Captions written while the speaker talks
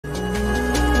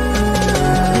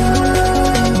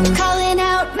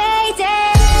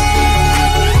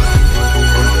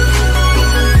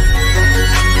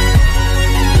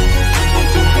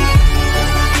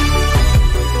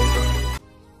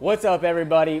What's up,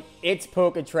 everybody? It's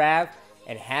PokaTrav,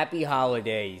 and happy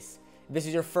holidays. If this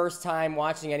is your first time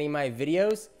watching any of my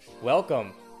videos,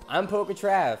 welcome. I'm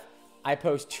PokaTrav. I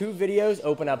post 2 videos,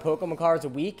 open up Pokemon cards a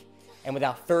week, and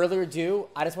without further ado,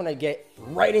 I just want to get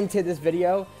right into this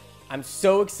video. I'm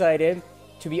so excited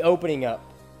to be opening up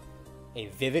a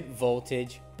Vivid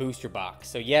Voltage booster box.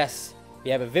 So yes, we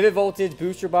have a Vivid Voltage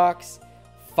booster box.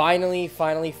 Finally,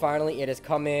 it has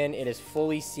come in. It is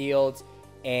fully sealed,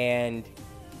 and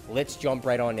let's jump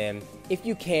right on in. If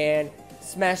you can,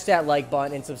 smash that like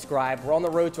button and subscribe. We're on the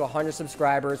road to 100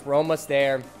 subscribers. We're almost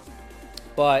there,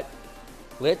 but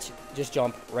let's just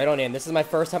jump right on in. This is my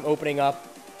first time opening up.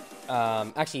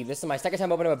 Actually, this is my second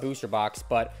time opening up a booster box,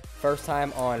 but first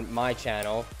time on my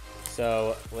channel.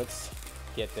 So let's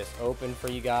get this open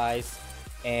for you guys,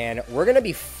 and we're gonna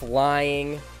be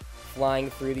flying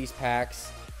through these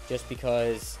packs just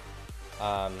because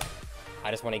I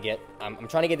just want to get I'm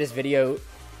trying to get this video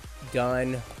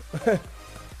done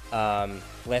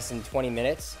less than 20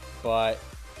 minutes, but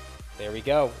there we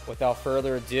go. Without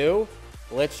further ado,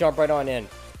 let's jump right on in.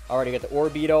 Already got the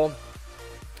Orbeetle.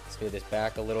 Let's move this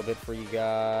back a little bit for you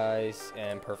guys,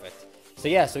 and perfect. So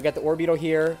yeah, so we got the Orbeetle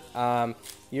here.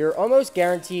 You're almost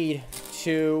guaranteed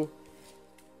 2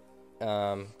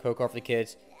 Coco for the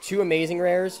kids, 2 amazing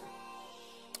rares.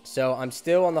 So I'm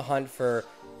still on the hunt for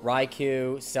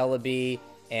Raikou, Celebi,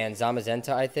 and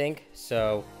Zamazenta, I think.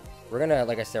 So we're gonna,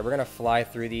 like I said, we're gonna fly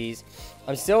through these.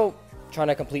 I'm still trying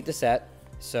to complete the set,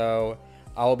 so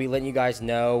I will be letting you guys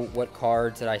know what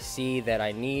cards that I see that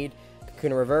I need.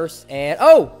 Kakuna Reverse, and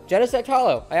oh, Genesect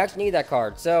Hollow. I actually need that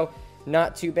card, so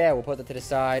not too bad. We'll put that to the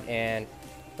side, and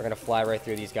we're gonna fly right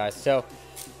through these guys. So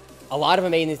a lot of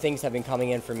amazing things have been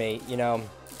coming in for me. You know,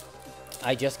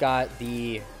 I just got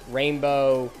the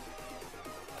Rainbow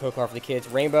Coco for the kids,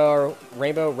 Rainbow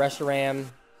Reshiram,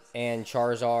 and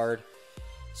Charizard.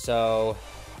 So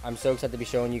I'm so excited to be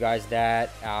showing you guys that.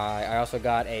 I also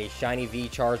got a Shiny V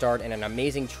Charizard and an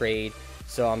amazing trade,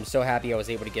 so I'm so happy I was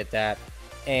able to get that.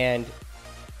 And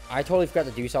I totally forgot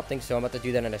to do something, so I'm about to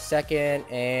do that in a second.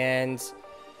 And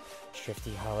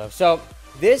Shifty Hollow. So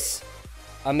this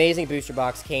amazing booster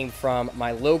box came from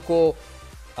my local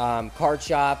card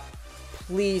shop.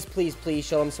 Please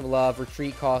show them some love.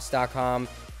 RetreatCosts.com.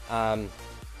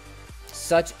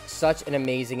 Such an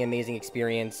amazing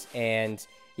experience, and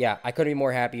yeah, I couldn't be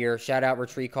more happier. Shout out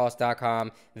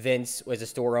RetreatCosts.com. Vince was a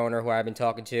store owner who I've been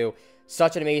talking to.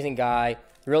 Such an amazing guy.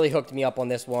 Really hooked me up on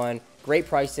this one. Great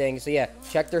pricing. So yeah,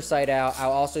 check their site out.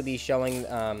 I'll also be showing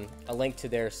a link to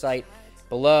their site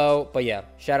below. But yeah,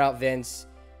 shout out Vince.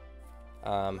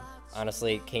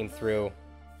 Honestly, came through.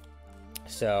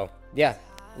 So yeah,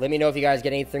 let me know if you guys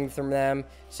get anything from them.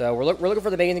 So we're looking for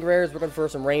the amazing rares. We're looking for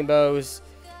some rainbows.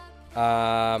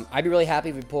 I'd be really happy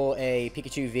if we pull a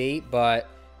Pikachu V, but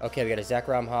okay, we got a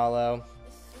Zekrom Hollow.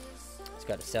 It's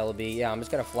got a Celebi. Yeah, I'm just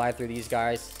gonna fly through these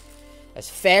guys as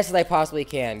fast as I possibly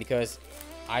can because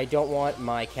I don't want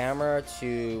my camera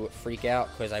to freak out,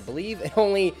 because I believe I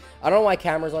don't know why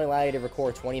cameras only allow you to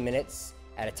record 20 minutes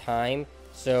at a time.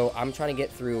 So I'm trying to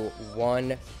get through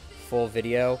one full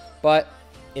video, but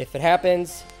if it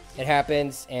happens, it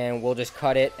happens, and we'll just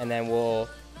cut it, and then I'll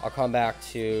come back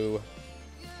to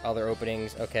other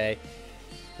openings. Okay,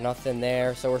 nothing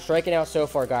there. So we're striking out so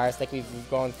far, guys. I think we've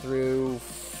gone through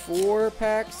 4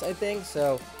 packs, I think.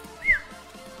 So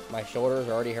my shoulders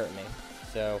are already hurting me.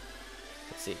 So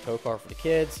let's see, Coco for the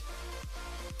kids.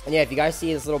 And yeah, if you guys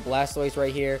see this little Blastoise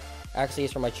right here, actually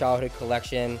it's from my childhood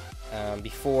collection.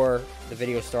 Before the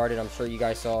video started, I'm sure you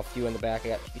guys saw a few in the back. I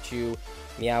got Pikachu,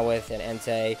 Meowth, and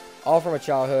Entei, all from my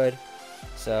childhood.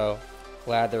 So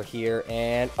glad they're here.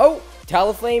 And oh,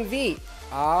 Talonflame V.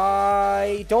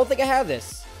 I don't think I have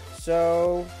this.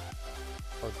 So,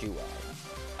 or do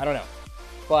I? I don't know.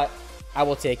 But I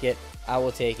will take it.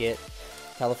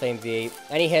 Talonflame V.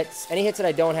 Any hits that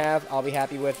I don't have, I'll be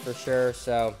happy with for sure.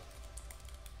 So,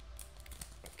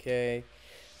 okay.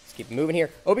 Let's keep moving here.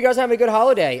 Hope you guys are having a good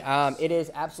holiday. It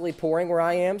is absolutely pouring where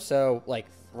I am, so like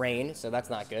rain, so that's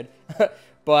not good.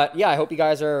 But yeah, I hope you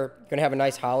guys are gonna have a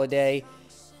nice holiday.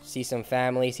 See some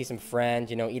family, see some friends,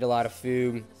 you know, eat a lot of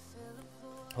food.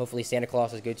 Hopefully Santa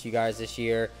Claus is good to you guys this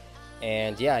year.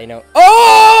 And yeah, you know.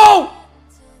 Oh!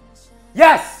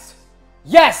 Yes!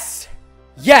 Yes!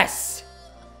 Yes!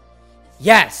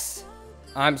 Yes!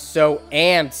 I'm so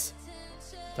amped.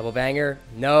 Double banger?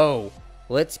 No.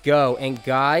 Let's go. And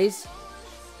guys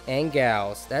and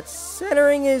gals, that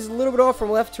centering is a little bit off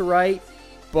from left to right,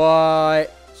 but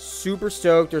super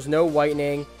stoked. There's no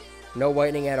whitening. No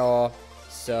whitening at all.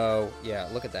 So, yeah,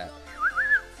 look at that.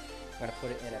 I'm going to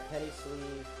put it in a penny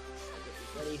sleeve.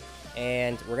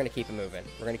 And we're going to keep it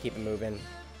moving.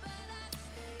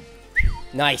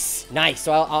 Nice, nice.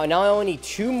 So now I only need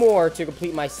 2 more to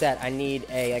complete my set. I need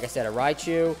a, like I said, a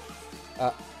Raichu.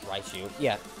 Raichu,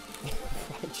 yeah.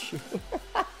 Raichu.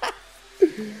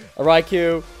 A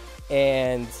Raikou,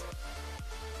 and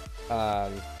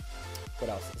what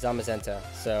else? Zamazenta.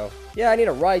 So yeah, I need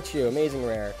a Raichu, amazing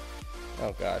rare.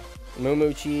 Oh god.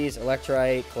 Moo Cheese,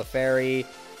 Electrite, Clefairy,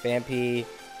 Vampy,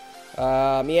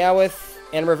 Meowth,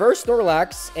 and reverse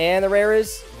Snorlax, and the rare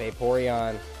is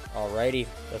Vaporeon. Alrighty,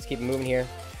 let's keep it moving here.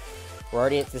 We're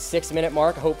already at the 6-minute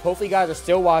mark. Hopefully you guys are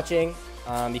still watching,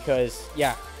 because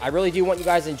yeah, I really do want you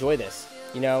guys to enjoy this.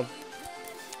 You know,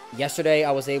 yesterday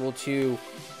I was able to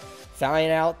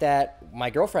find out that my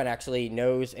girlfriend actually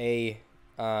knows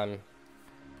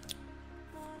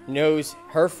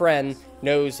her friend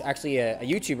knows actually a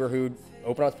YouTuber who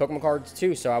opened up Pokemon cards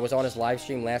too. So I was on his live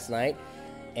stream last night,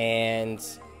 and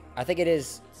I think it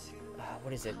is,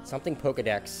 what is it? Something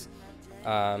Pokedex,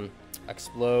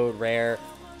 Explode Rare.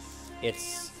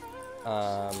 It's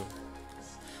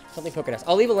something Pokedex.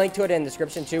 I'll leave a link to it in the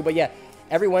description too. But yeah,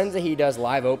 every Wednesday he does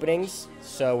live openings,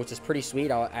 so which is pretty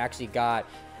sweet. I actually got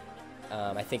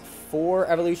I think 4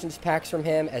 Evolutions packs from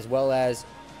him, as well as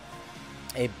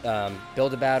a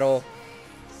Build-A-Battle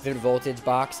Vivid Voltage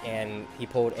box, and he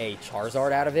pulled a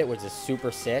Charizard out of it, which is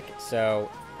super sick. So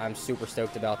I'm super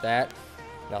stoked about that.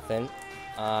 Nothing.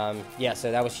 Yeah,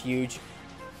 so that was huge.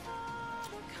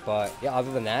 But yeah,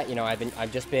 other than that, you know,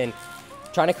 I've just been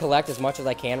trying to collect as much as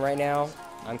I can right now.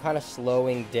 I'm kind of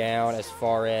slowing down as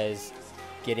far as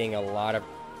getting a lot of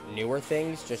newer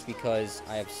things, just because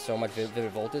I have so much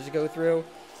Vivid Voltage to go through.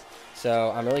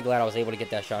 So I'm really glad I was able to get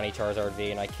that shiny Charizard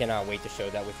V, and I cannot wait to show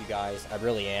that with you guys. I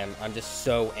really am. I'm just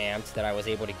so amped that I was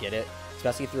able to get it,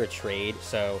 especially through a trade.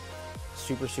 So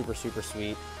super, super, super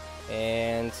sweet.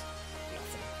 And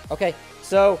nothing. Okay,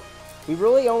 so we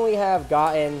really only have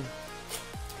gotten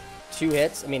 2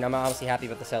 hits. I mean, I'm obviously happy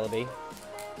with the Celebi,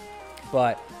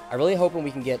 but I'm really hoping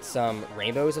we can get some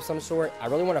rainbows of some sort. I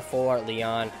really want a full art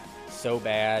Leon so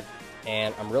bad,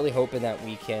 and I'm really hoping that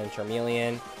we can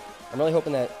Charmeleon. I'm really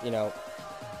hoping that, you know,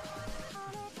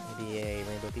 maybe a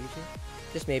Rainbow Pikachu?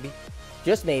 Just maybe.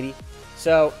 Just maybe.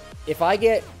 So, if I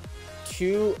get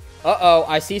 2... Uh-oh,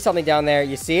 I see something down there.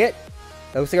 You see it?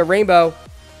 That looks like a rainbow.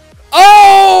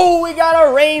 Oh! We got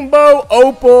a Rainbow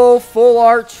Opal Full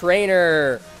Art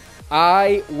Trainer.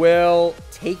 I will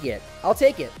take it. I'll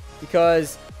take it,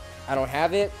 because I don't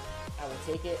have it. I will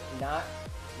take it.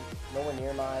 Nowhere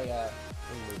near my... let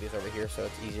me move these over here so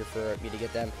it's easier for me to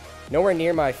get them. Nowhere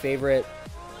near my favorite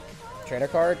trainer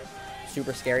card.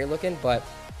 Super scary looking, but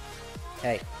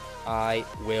hey, I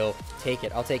will take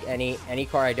it. I'll take any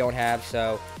card I don't have.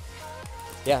 So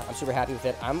yeah, I'm super happy with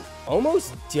it. I'm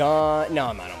almost done. No,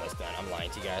 I'm not almost done. I'm lying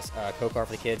to you guys. Code card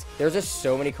for the kids. There's just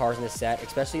so many cards in this set,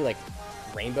 especially like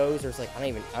rainbows. There's like I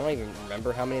don't even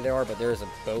remember how many there are, but there's a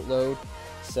boatload.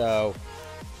 So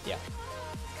yeah.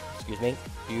 Excuse me.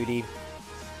 Beauty.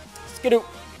 Skidoo.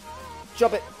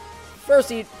 Jump it. First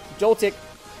seed. Joltik.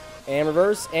 And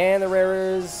reverse. And the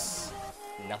rare is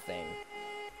nothing.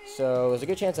 So there's a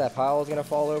good chance that pile is going to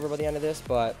fall over by the end of this,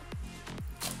 but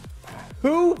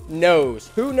who knows?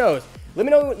 Who knows? Let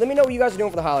me know what you guys are doing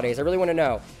for the holidays. I really want to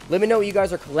know. Let me know what you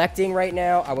guys are collecting right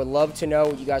now. I would love to know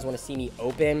what you guys want to see me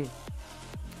open.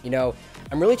 You know,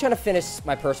 I'm really trying to finish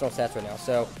my personal sets right now.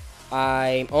 So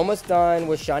I'm almost done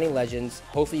with Shiny Legends.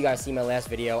 Hopefully you guys see my last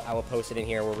video. I will post it in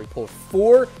here where we pulled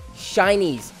 4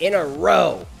 Shinies in a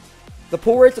row. The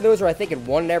pull rates of those are, I think, in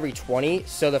 1 in every 20.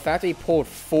 So the fact that we pulled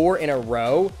 4 in a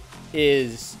row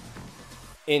is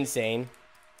insane.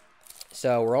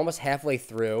 So we're almost halfway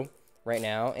through right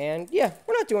now. And yeah,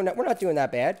 we're not doing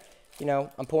that bad. You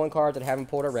know, I'm pulling cards that I haven't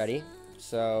pulled already.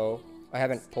 So I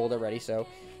haven't pulled already. So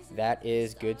that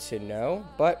is good to know.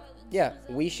 But yeah,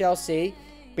 we shall see.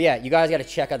 But yeah, you guys got to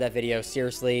check out that video.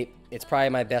 Seriously, it's probably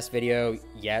my best video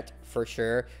yet, for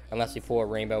sure. Unless we pull a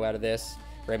rainbow out of this.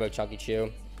 Rainbow Chunky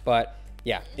Chew. But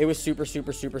yeah, it was super,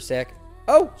 super, super sick.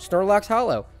 Oh, Snorlax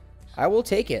Hollow. I will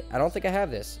take it. I don't think I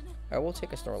have this. I will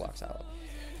take a Snorlax Hollow.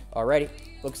 Alrighty.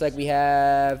 Looks like we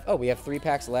have... Oh, we have 3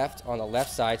 packs left on the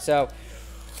left side. So,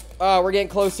 we're getting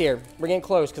close here. We're getting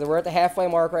close because we're at the halfway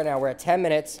mark right now. We're at 10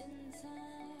 minutes.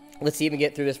 Let's see if we can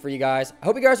get through this for you guys. I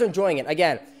hope you guys are enjoying it.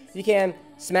 Again, if you can,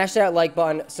 smash that like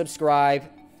button, subscribe,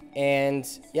 and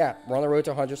yeah, we're on the road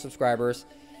to 100 subscribers.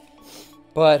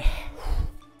 But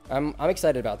I'm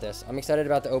excited about this. I'm excited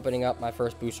about the opening up my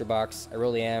first booster box. I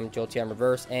really am. Jolteon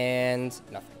reverse and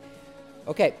nothing.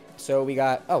 Okay, so we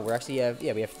got, oh, we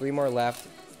have 3 more left.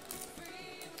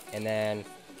 And then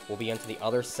we'll be into the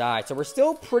other side. So we're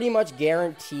still pretty much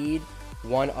guaranteed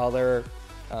 1 other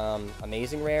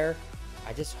amazing rare.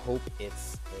 I just hope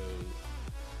it's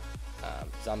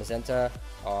Zamazenta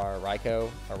or Raikou.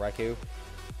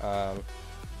 So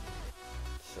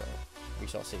we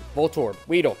shall see. Voltorb,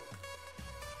 Weedle,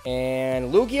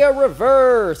 and Lugia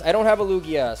reverse. I don't have a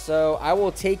Lugia, so I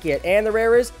will take it. And the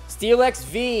rare is Steelix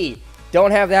V.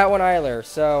 Don't have that one either,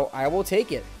 so I will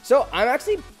take it. So I'm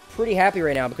actually pretty happy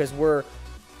right now because we're,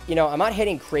 you know, I'm not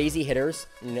hitting crazy hitters.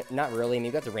 Not really. I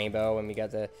mean, we got the Rainbow and we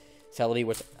got the Celebi,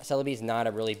 which Celebi is not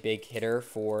a really big hitter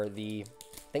for the,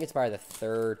 I think it's probably the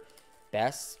third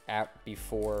best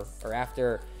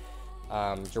after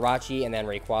Jirachi and then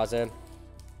Rayquaza.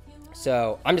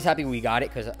 So I'm just happy we got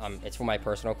it because it's for my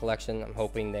personal collection. I'm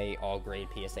hoping they all grade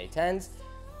PSA 10s.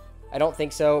 I don't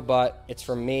think so, but it's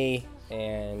from me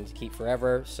and keep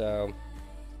forever. So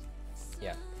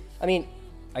yeah, I mean,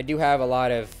 I do have a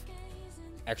lot of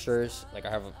extras. Like I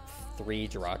have 3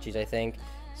 Jirachis, I think.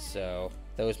 So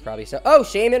those probably so. Oh,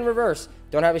 Shaman reverse.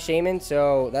 Don't have a Shaman,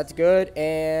 so that's good.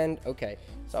 And okay,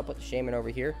 so I'll put the Shaman over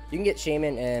here. You can get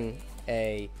Shaman in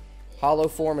a hollow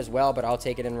form as well, but I'll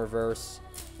take it in reverse.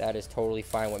 That is totally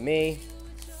fine with me.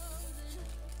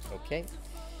 Okay.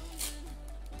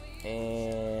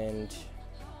 And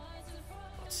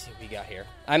let's see what we got here.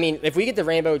 I mean, if we get the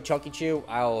Rainbow Chunky Chew,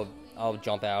 I'll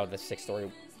jump out of the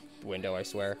 6-story window, I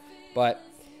swear. But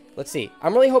let's see.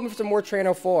 I'm really hoping for some more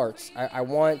Trano Full Arts. I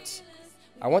want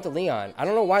the Leon. I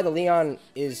don't know why the Leon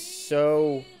is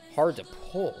so hard to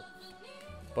pull,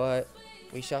 but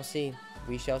we shall see.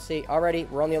 We shall see. Alrighty,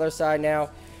 we're on the other side now.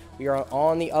 We are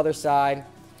on the other side.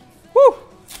 Woo!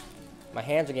 My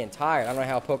hands are getting tired. I don't know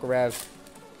how PokaTrav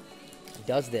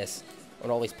does this on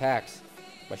all these packs.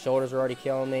 My shoulders are already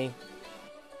killing me.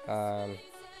 Trying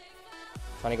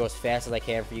to go as fast as I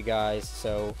can for you guys,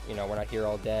 so you know we're not here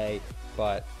all day.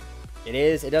 But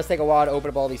it does take a while to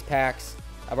open up all these packs.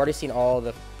 I've already seen all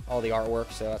the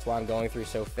artwork, so that's why I'm going through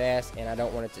so fast. And I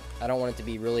don't want it to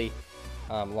be really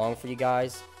long for you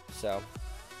guys. So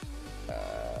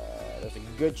there's a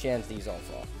good chance these all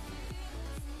fall,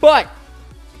 but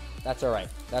that's all right.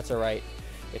 That's all right.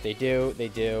 If they do, they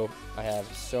do. I have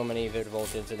so many Vivid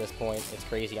Voltage at this point. It's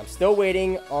crazy. I'm still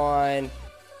waiting on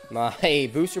my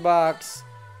booster box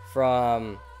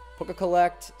from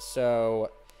PokaCollect.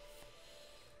 So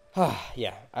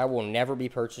yeah, I will never be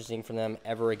purchasing from them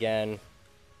ever again.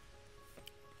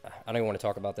 I don't even want to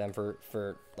talk about them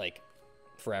for like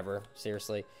forever.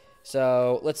 Seriously.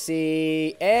 So let's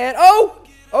see, and oh,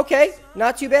 okay,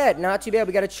 not too bad, not too bad.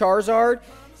 We got a Charizard,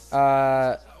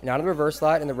 not in the reverse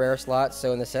slot, in the rare slot.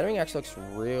 So in the centering actually looks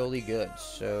really good.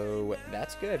 So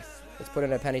that's good. Let's put it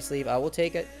in a penny sleeve. I will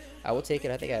take it. I will take it.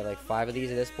 I think I have like 5 of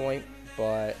these at this point,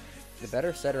 but the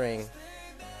better centering.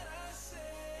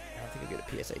 I don't think I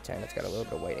get a PSA 10. It's got a little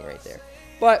bit of waiting right there,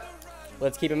 but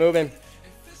let's keep it moving.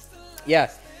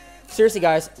 Yeah. Seriously,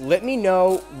 guys, let me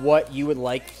know what you would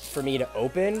like for me to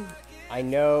open. I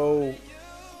know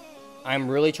I'm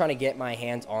really trying to get my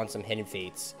hands on some Hidden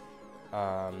Fates,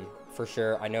 for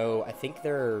sure. I think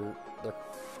they're,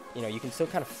 you know, you can still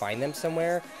kind of find them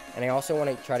somewhere. And I also want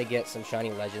to try to get some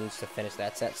Shiny Legends to finish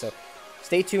that set. So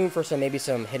stay tuned for maybe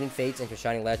some Hidden Fates and some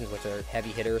Shiny Legends, which are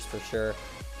heavy hitters for sure.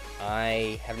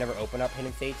 I have never opened up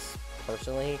Hidden Fates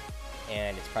personally,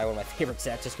 and it's probably one of my favorite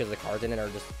sets just because the cards in it are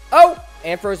just... Oh!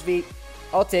 Ampharos V.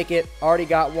 I'll take it. Already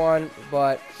got one,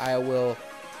 but I will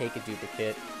take a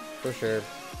duplicate for sure.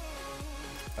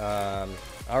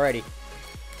 Alrighty.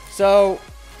 So,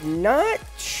 not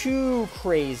too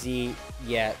crazy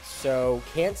yet. So,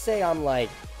 can't say I'm like,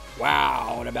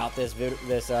 wow, about this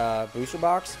booster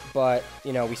box. But,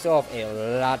 you know, we still have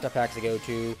a lot of packs to go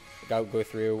through.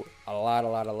 A lot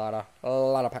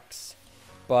of packs.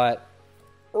 But...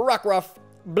 Rockruff,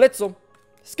 Blitzel,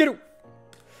 Skidoo,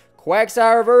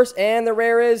 Quagsire reverse, and the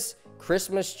rare is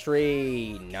Christmas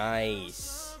Tree.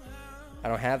 Nice. I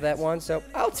don't have that one, so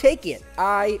I'll take it.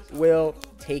 I will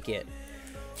take it.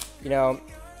 You know,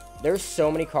 there's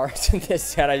so many cards in this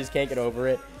set, I just can't get over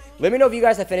it. Let me know if you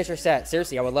guys have finished your set.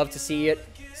 Seriously, I would love to see it.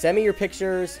 Send me your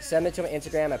pictures. Send it to my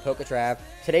Instagram at PokaTrav.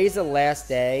 Today's the last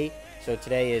day, so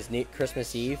today is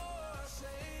Christmas Eve,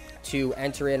 to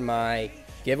enter in my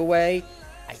giveaway.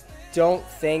 Don't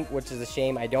think, which is a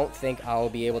shame, I don't think I'll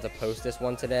be able to post this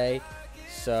one today.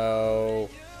 So,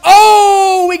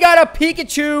 oh, we got a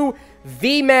Pikachu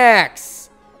VMAX.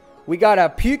 We got a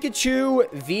Pikachu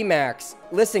VMAX.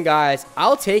 Listen, guys,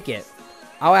 I'll take it.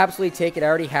 I'll absolutely take it. I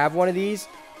already have one of these,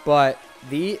 but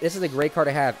this is a great card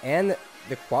to have, and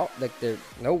there's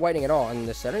no whiting at all, and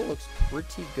the centering looks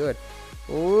pretty good.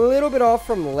 A little bit off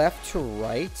from left to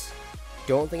right.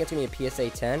 Don't think it's gonna be a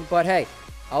PSA 10, but hey.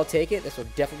 I'll take it. This will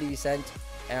definitely be sent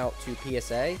out to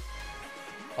PSA.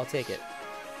 I'll take it.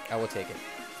 I will take it.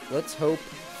 Let's hope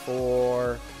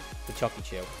for the Chucky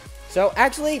Chew. So,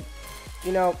 actually,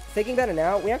 you know, thinking about it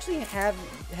now, we actually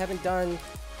haven't done...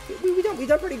 We've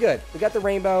done pretty good. We got the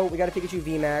Rainbow. We got a Pikachu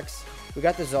VMAX. We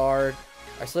got the Zard.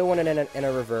 I still want it in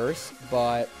a reverse,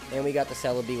 but... And we got the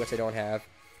Celebi, which I don't have.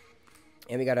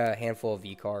 And we got a handful of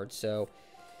V cards, so...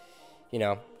 You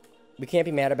know, we can't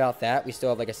be mad about that. We still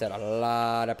have, like I said, a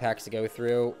lot of packs to go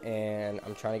through, and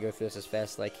I'm trying to go through this as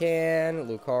fast as I can.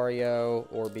 Lucario,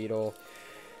 Orbeetle,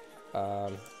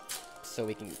 so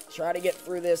we can try to get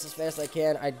through this as fast as I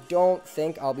can. I don't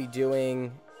think I'll be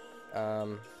doing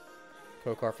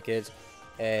PokaTrav for Kids.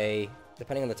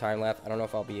 Depending on the time left, I don't know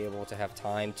if I'll be able to have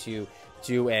time to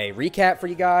do a recap for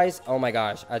you guys. Oh my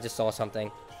gosh, I just saw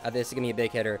something. This is going to be a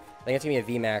big hitter. I think it's going to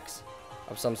be a VMAX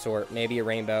of some sort, maybe a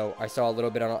Rainbow. I saw a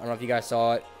little bit, I don't know if you guys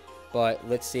saw it, but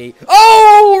let's see.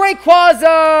 Oh,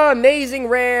 Rayquaza! Amazing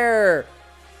rare!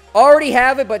 Already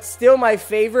have it, but still my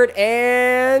favorite,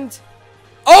 and...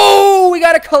 Oh, we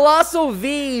got a Colossal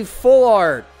V full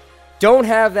art. Don't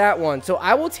have that one, so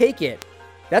I will take it.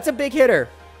 That's a big hitter.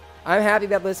 I'm happy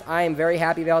about this. I am very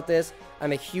happy about this.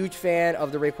 I'm a huge fan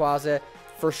of the Rayquaza.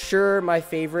 For sure, my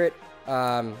favorite.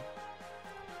 And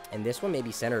this one may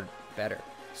be centered better.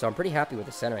 So I'm pretty happy with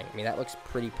the centering. I mean, that looks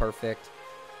pretty perfect.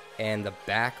 And the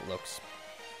back looks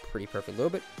pretty perfect. A little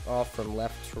bit off from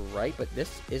left to right, but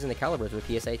this is in the calibers with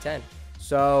PSA 10.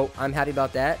 So I'm happy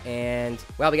about that. And,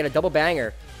 wow, we got a double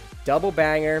banger. Double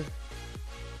banger.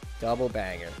 Double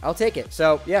banger. I'll take it.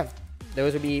 So, yeah,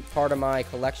 those would be part of my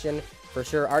collection for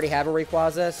sure. I already have a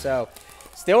Rayquaza, so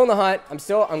still in the hunt. I'm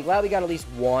glad we got at least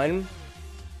one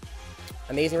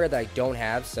amazing rare that I don't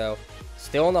have, so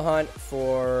still in the hunt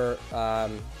for the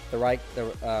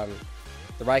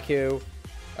Raikou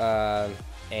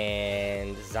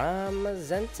and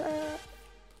Zamazenta,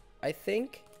 I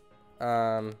think.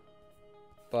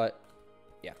 But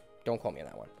yeah, don't quote me on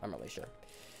that one. I'm not really sure.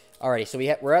 Alrighty, so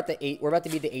we're about to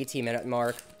be the 18-minute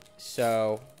mark,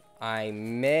 so I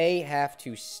may have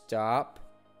to stop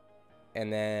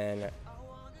and then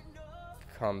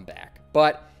come back.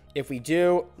 But if we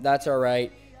do, that's all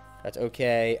right. That's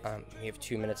okay. We have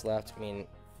 2 minutes left. I mean,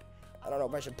 I don't know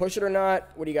if I should push it or not.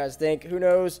 What do you guys think? Who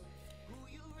knows?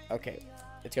 Okay,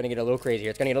 it's gonna get a little crazy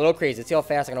here. It's gonna get a little crazy. Let's see how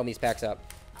fast I can open these packs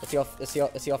up. Let's see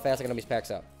how fast I can open these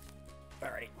packs up.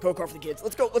 Alrighty, PokaTrav for the kids.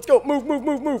 Let's go. Let's go. Move, move,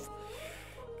 move, move.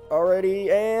 Alrighty,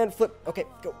 and flip. Okay,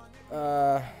 go.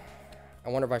 I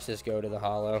wonder if I should just go to the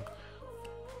holo.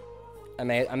 I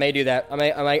may do that.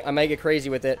 I may get crazy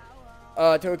with it.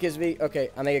 Tokiz V.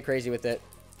 Okay, I may get crazy with it.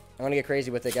 I'm gonna get crazy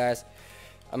with it, guys.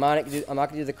 I'm not gonna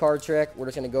do the card trick. We're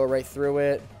just gonna go right through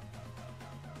it.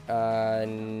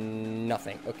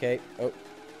 Nothing. Okay. Oh,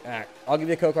 I'll give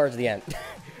you the code cards at the end.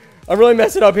 I'm really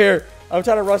messing up here. I'm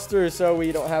trying to rush through so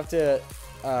we don't have to.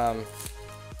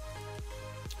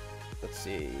 Let's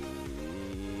see.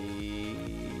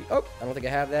 Oh, I don't think I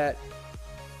have that.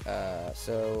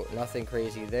 So nothing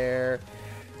crazy there.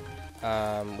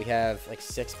 We have like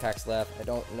 6 packs left. I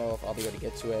don't know if I'll be able to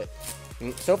get to it.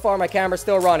 So far, my camera's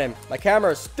still running. My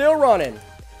camera is still running.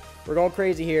 We're going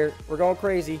crazy here. We're going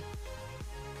crazy.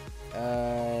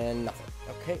 Nothing.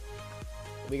 Okay.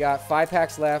 We got 5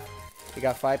 packs left. We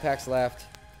got 5 packs left.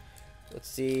 Let's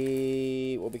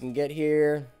see what we can get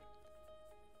here.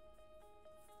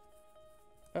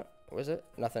 Oh, what was it?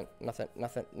 Nothing. Nothing.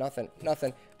 Nothing. Nothing.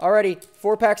 Nothing. Alrighty.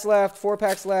 4 packs left. 4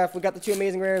 packs left. We got the 2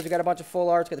 amazing rares. We got a bunch of full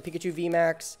arts. We got the Pikachu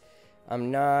VMAX.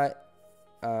 I'm not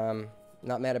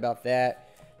mad about that.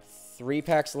 3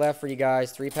 packs left for you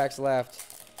guys. 3 packs left.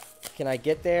 Can I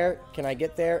get there? Can I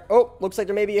get there? Oh, looks like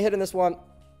there may be a hit in this one.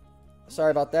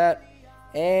 Sorry about that.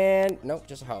 And, nope,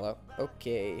 just a holo.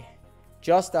 Okay.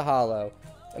 Just a holo.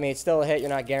 I mean, it's still a hit. You're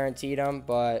not guaranteed them,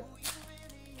 but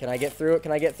can I get through it?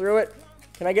 Can I get through it?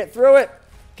 Can I get through it?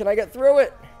 Can I get through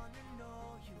it?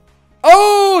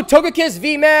 Oh, Togekiss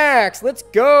VMAX. Let's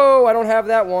go. I don't have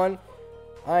that one.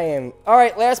 I am. All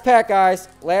right, last pack, guys.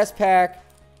 Last pack.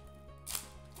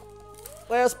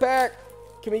 Last pack.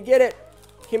 Can we get it?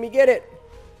 Can we get it?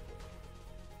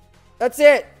 That's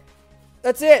it.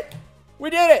 That's it. We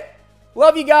did it.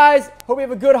 Love you guys. Hope you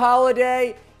have a good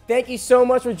holiday. Thank you so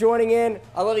much for joining in.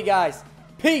 I love you guys.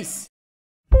 Peace.